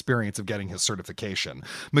terrible experience of getting his certification,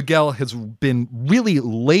 Miguel has been really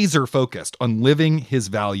laser focused on living his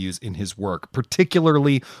values in his work,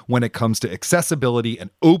 particularly when it comes to accessibility and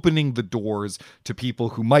opening the doors to people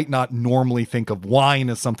who might not normally think of wine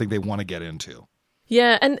as something they want to get into.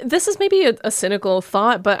 Yeah, and this is maybe a cynical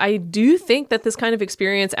thought, but I do think that this kind of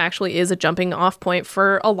experience actually is a jumping off point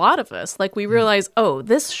for a lot of us. Like, we realize, oh,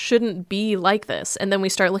 this shouldn't be like this. And then we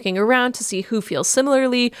start looking around to see who feels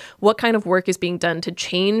similarly, what kind of work is being done to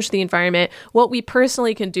change the environment, what we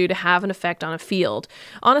personally can do to have an effect on a field.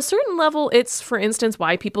 On a certain level, it's, for instance,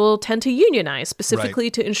 why people tend to unionize, specifically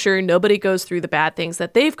to ensure nobody goes through the bad things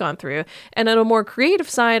that they've gone through. And on a more creative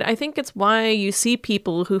side, I think it's why you see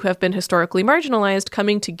people who have been historically marginalized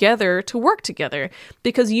coming together to work together,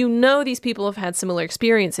 because you know these people have had similar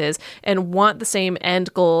experiences and want the same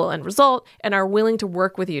end goal and result and are willing to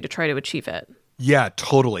work with you to try to achieve it. Yeah,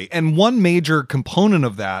 totally. And one major component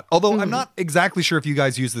of that, although I'm not exactly sure if you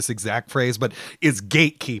guys use this exact phrase, but is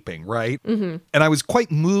gatekeeping, right? And I was quite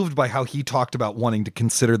moved by how he talked about wanting to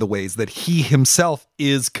consider the ways that he himself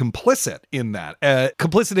is complicit in that.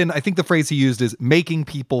 Complicit in, I think the phrase he used is making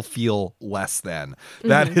people feel less than.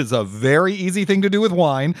 That is a very easy thing to do with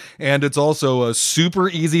wine, and it's also a super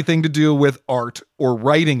easy thing to do with art or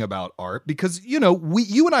writing about art, because, you know,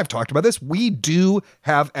 you and I have talked about this. We do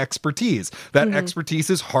have expertise. That expertise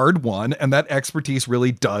is hard won, and that expertise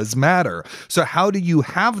really does matter. So how do you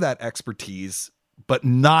have that expertise but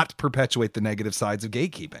not perpetuate the negative sides of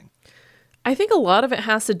gatekeeping? I think a lot of it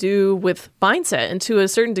has to do with mindset and, to a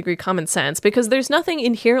certain degree, common sense, because there's nothing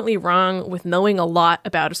inherently wrong with knowing a lot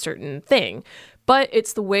about a certain thing. But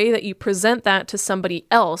it's the way that you present that to somebody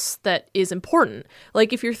else that is important.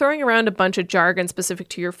 Like, if you're throwing around a bunch of jargon specific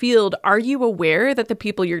to your field, are you aware that the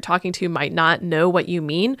people you're talking to might not know what you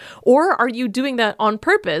mean? Or are you doing that on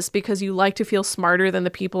purpose because you like to feel smarter than the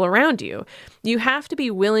people around you? You have to be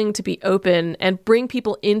willing to be open and bring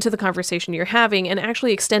people into the conversation you're having and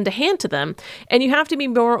actually extend a hand to them. And you have to be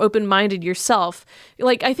more open-minded yourself.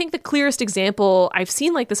 Like, I think the clearest example I've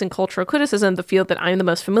seen like this in cultural criticism, the field that I'm the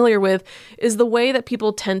most familiar with, is the way way that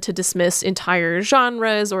people tend to dismiss entire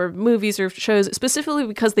genres or movies or shows, specifically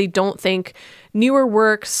because they don't think newer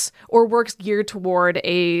works or works geared toward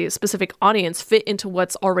a specific audience fit into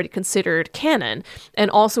what's already considered canon, and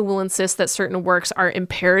also will insist that certain works are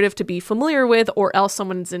imperative to be familiar with or else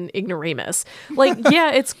someone's an ignoramus. Like,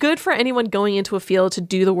 yeah, it's good for anyone going into a field to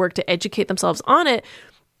do the work to educate themselves on it,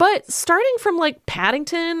 but starting from like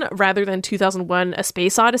Paddington rather than 2001: A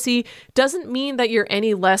Space Odyssey doesn't mean that you're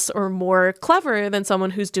any less or more clever than someone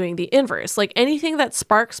who's doing the inverse. Like, anything that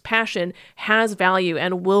sparks passion has value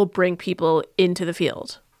and will bring people into the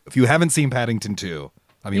field. If you haven't seen Paddington 2,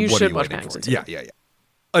 I mean, You what should are you watch waiting Paddington for? 2. Yeah.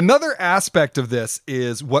 Another aspect of this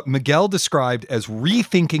is what Miguel described as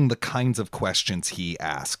rethinking the kinds of questions he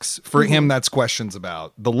asks. For him, that's questions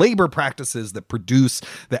about the labor practices that produce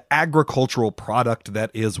the agricultural product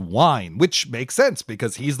that is wine, which makes sense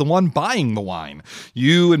because he's the one buying the wine.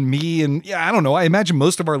 You and me and, I don't know, I imagine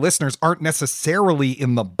most of our listeners aren't necessarily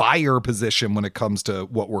in the buyer position when it comes to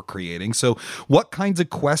what we're creating. So what kinds of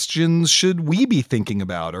questions should we be thinking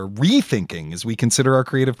about or rethinking as we consider our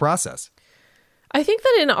creative process? I think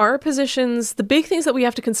that in our positions, the big things that we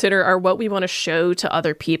have to consider are what we want to show to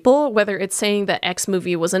other people, whether it's saying that X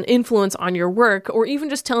movie was an influence on your work, or even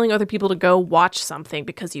just telling other people to go watch something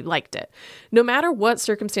because you liked it. No matter what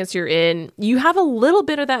circumstance you're in, you have a little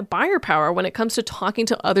bit of that buyer power when it comes to talking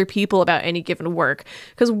to other people about any given work,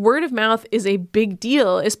 because word of mouth is a big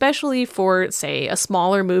deal, especially for, say, a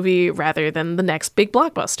smaller movie rather than the next big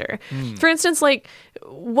blockbuster. For instance, like,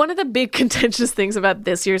 one of the big contentious things about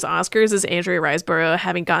this year's Oscars is Andrea Riseborough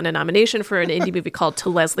having gotten a nomination for an indie movie called To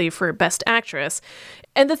Leslie for Best Actress.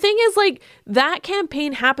 And the thing is, like, that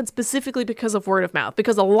campaign happened specifically because of word of mouth,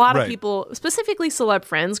 because a lot of people, specifically celeb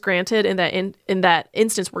friends, granted, in that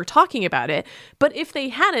instance, we're talking about it. But if they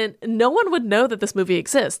hadn't, no one would know that this movie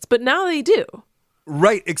exists. But now they do.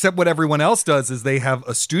 Right, except what everyone else does is they have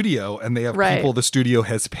a studio and they have people the studio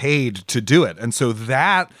has paid to do it. And so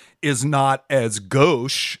that is not as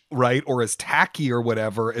gauche, right, or as tacky or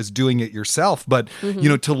whatever as doing it yourself. But, you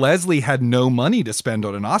know, To Leslie had no money to spend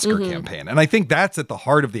on an Oscar campaign. And I think that's at the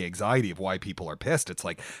heart of the anxiety of why people are pissed. It's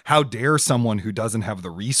like, how dare someone who doesn't have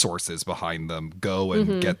the resources behind them go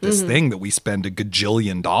and get this thing that we spend $1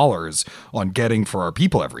 gajillion on getting for our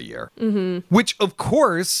people every year? Which, of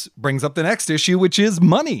course, brings up the next issue, which is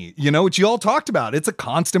money, you know, which you all talked about. It's a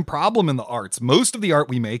constant problem in the arts. Most of the art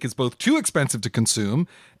we make is both too expensive to consume,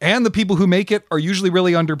 and the people who make it are usually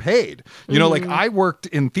really underpaid. You know, like, I worked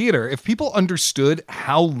in theater. If people understood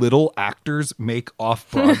how little actors make off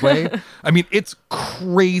Broadway, I mean, it's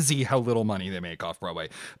crazy how little money they make off Broadway.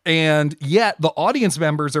 And yet the audience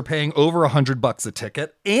members are paying over $100 a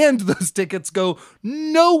ticket, and those tickets go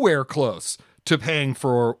nowhere close to paying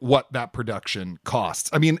for what that production costs.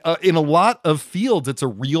 I mean, in a lot of fields, it's a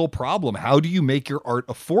real problem. How do you make your art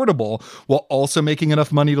affordable while also making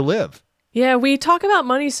enough money to live? Yeah, we talk about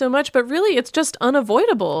money so much, but really it's just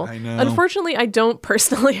unavoidable. I know. Unfortunately, I don't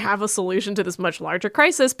personally have a solution to this much larger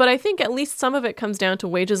crisis, but I think at least some of it comes down to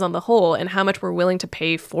wages on the whole and how much we're willing to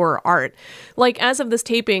pay for art. Like, as of this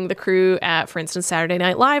taping, the crew at, for instance, Saturday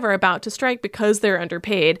Night Live are about to strike because they're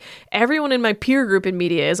underpaid. Everyone in my peer group in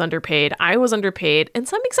media is underpaid. I was underpaid, and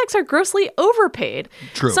some execs are grossly overpaid.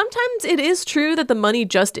 True. Sometimes it is true that the money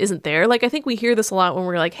just isn't there. Like, I think we hear this a lot when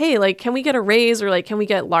we're like, hey, like, can we get a raise, or like, can we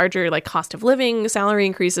get larger, like, cost of living, salary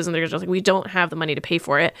increases, and they're just like, we don't have the money to pay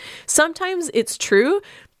for it. Sometimes it's true,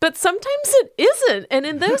 but sometimes it isn't. And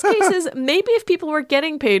in those cases, maybe if people were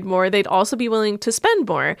getting paid more, they'd also be willing to spend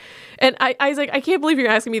more. And Isaac, I can't believe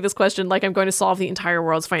you're asking me this question like I'm going to solve the entire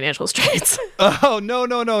world's financial straits. Oh, no,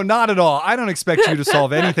 not at all. I don't expect you to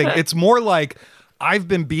solve anything. It's more like, I've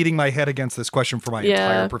been beating my head against this question for my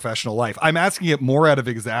entire professional life. I'm asking it more out of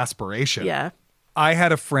exasperation. Yeah. I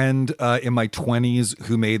had a friend in my 20s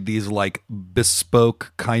who made these like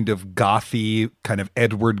bespoke kind of gothy, kind of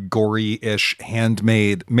Edward Gorey-ish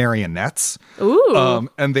handmade marionettes. Ooh.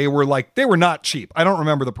 And they were not cheap. I don't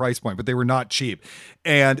remember the price point, but they were not cheap.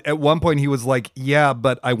 And at one point he was like, yeah,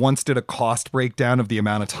 but I once did a cost breakdown of the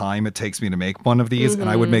amount of time it takes me to make one of these. And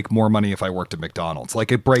I would make more money if I worked at McDonald's.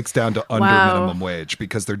 Like, it breaks down to under minimum wage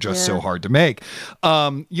because they're just so hard to make.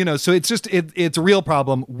 You know, so it's just, it's a real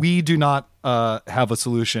problem. We do not have a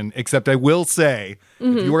solution, except I will say,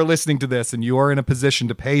 if you are listening to this and you are in a position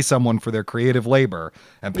to pay someone for their creative labor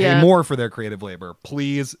and pay more for their creative labor,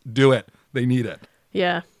 please do it. They need it.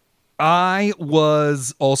 Yeah. I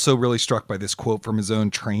was also really struck by this quote from his own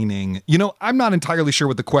training. You know, I'm not entirely sure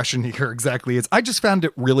what the question here exactly is. I just found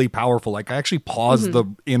it really powerful. Like, I actually paused the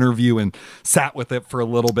interview and sat with it for a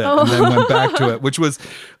little bit and then went back to it, which was,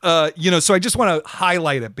 so I just want to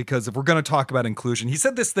highlight it because if we're going to talk about inclusion, he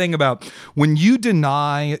said this thing about when you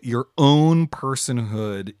deny your own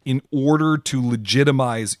personhood in order to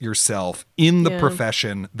legitimize yourself in the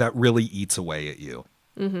profession, that really eats away at you.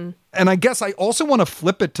 And I guess I also want to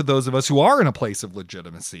flip it to those of us who are in a place of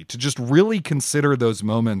legitimacy to just really consider those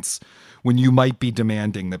moments when you might be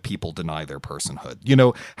demanding that people deny their personhood. You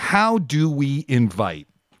know, how do we invite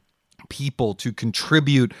people to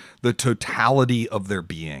contribute the totality of their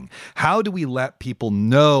being? How do we let people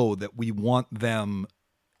know that we want them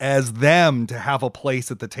as them to have a place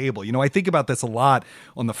at the table? You know, I think about this a lot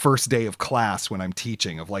on the first day of class when I'm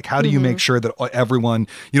teaching, of like, how do you make sure that everyone,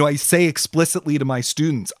 you know, I say explicitly to my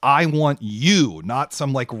students, I want you, not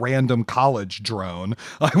some like random college drone.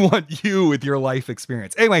 I want you with your life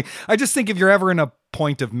experience. Anyway, I just think if you're ever in a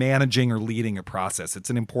point of managing or leading a process, it's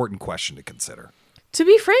an important question to consider. To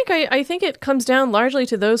be frank, I think it comes down largely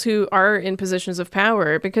to those who are in positions of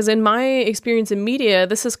power, because in my experience in media,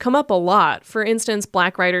 this has come up a lot. For instance,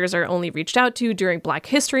 Black writers are only reached out to during Black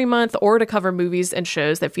History Month or to cover movies and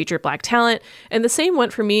shows that feature Black talent. And the same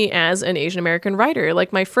went for me as an Asian American writer.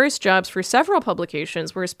 Like, my first jobs for several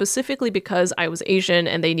publications were specifically because I was Asian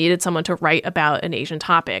and they needed someone to write about an Asian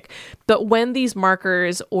topic. But when these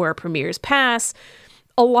markers or premieres pass,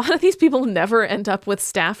 a lot of these people never end up with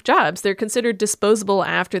staff jobs. They're considered disposable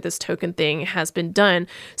after this token thing has been done.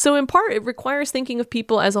 So in part, it requires thinking of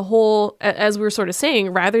people as a whole, as we were sort of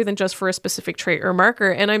saying, rather than just for a specific trait or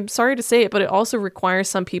marker. And I'm sorry to say it, but it also requires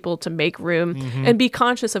some people to make room and be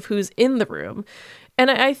conscious of who's in the room.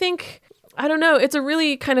 And I think, I don't know, it's a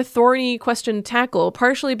really kind of thorny question to tackle,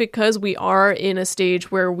 partially because we are in a stage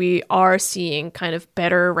where we are seeing kind of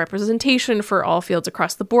better representation for all fields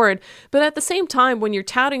across the board. But at the same time, when you're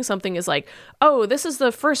touting something as like, oh, this is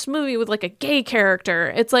the first movie with like a gay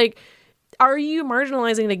character, it's like, are you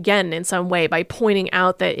marginalizing it again in some way by pointing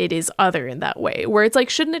out that it is other in that way? Where it's like,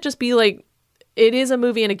 shouldn't it just be like, it is a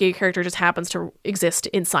movie and a gay character just happens to exist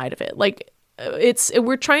inside of it? Like,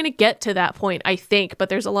 we're trying to get to that point, I think, but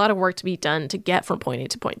there's a lot of work to be done to get from point A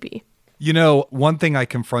to point B. You know, one thing I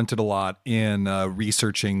confronted a lot in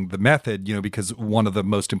researching the method, you know, because one of the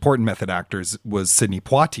most important method actors was Sidney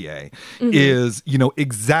Poitier, is, you know,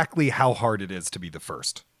 exactly how hard it is to be the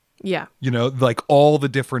first. Yeah. You know, like all the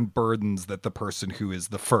different burdens that the person who is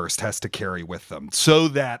the first has to carry with them so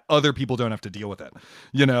that other people don't have to deal with it,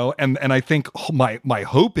 you know, and I think my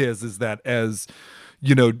hope is that as,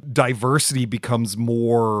 you know, diversity becomes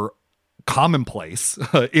more commonplace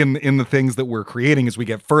in the things that we're creating as we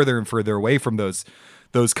get further and further away from those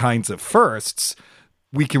kinds of firsts,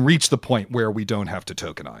 we can reach the point where we don't have to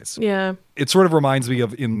tokenize. Yeah. It sort of reminds me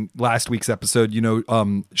of in last week's episode, you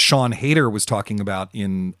know, Sean Hayter was talking about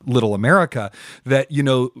in Little America that, you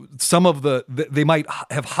know, some of they might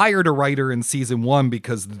have hired a writer in season 1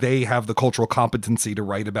 because they have the cultural competency to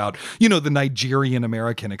write about, you know, the Nigerian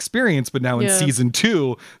American experience. But now in season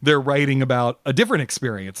 2, they're writing about a different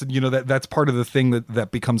experience. And, you know, that's part of the thing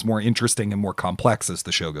that becomes more interesting and more complex as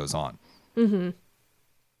the show goes on. Mm-hmm.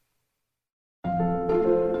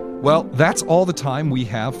 Well, that's all the time we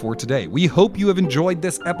have for today. We hope you have enjoyed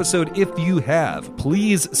this episode. If you have,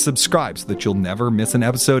 please subscribe so that you'll never miss an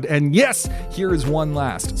episode. And yes, here is one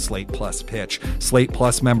last Slate Plus pitch. Slate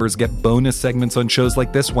Plus members get bonus segments on shows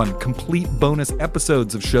like this one, complete bonus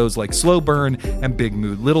episodes of shows like Slow Burn and Big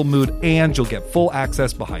Mood, Little Mood, and you'll get full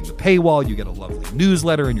access behind the paywall. You get a lovely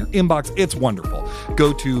newsletter in your inbox. It's wonderful.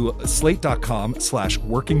 Go to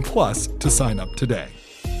slate.com/workingplus to sign up today.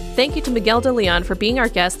 Thank you to Miguel de Leon for being our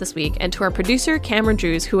guest this week, and to our producer, Cameron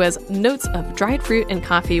Drews, who has notes of dried fruit and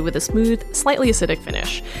coffee with a smooth, slightly acidic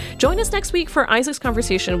finish. Join us next week for Isaac's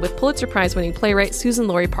conversation with Pulitzer Prize-winning playwright Susan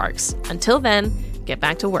Laurie Parks. Until then, get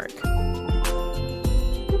back to work.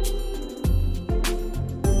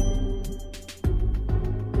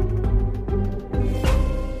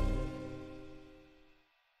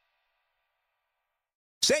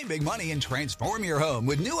 Save big money and transform your home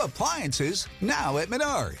with new appliances now at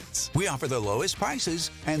Menards. We offer the lowest prices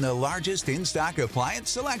and the largest in-stock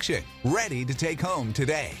appliance selection. Ready to take home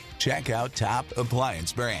today. Check out top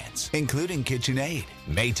appliance brands, including KitchenAid,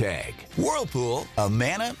 Maytag, Whirlpool,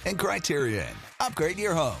 Amana, and Criterion. Upgrade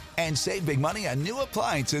your home and save big money on new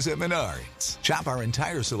appliances at Menards. Shop our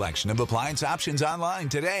entire selection of appliance options online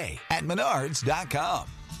today at Menards.com.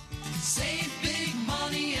 Save big.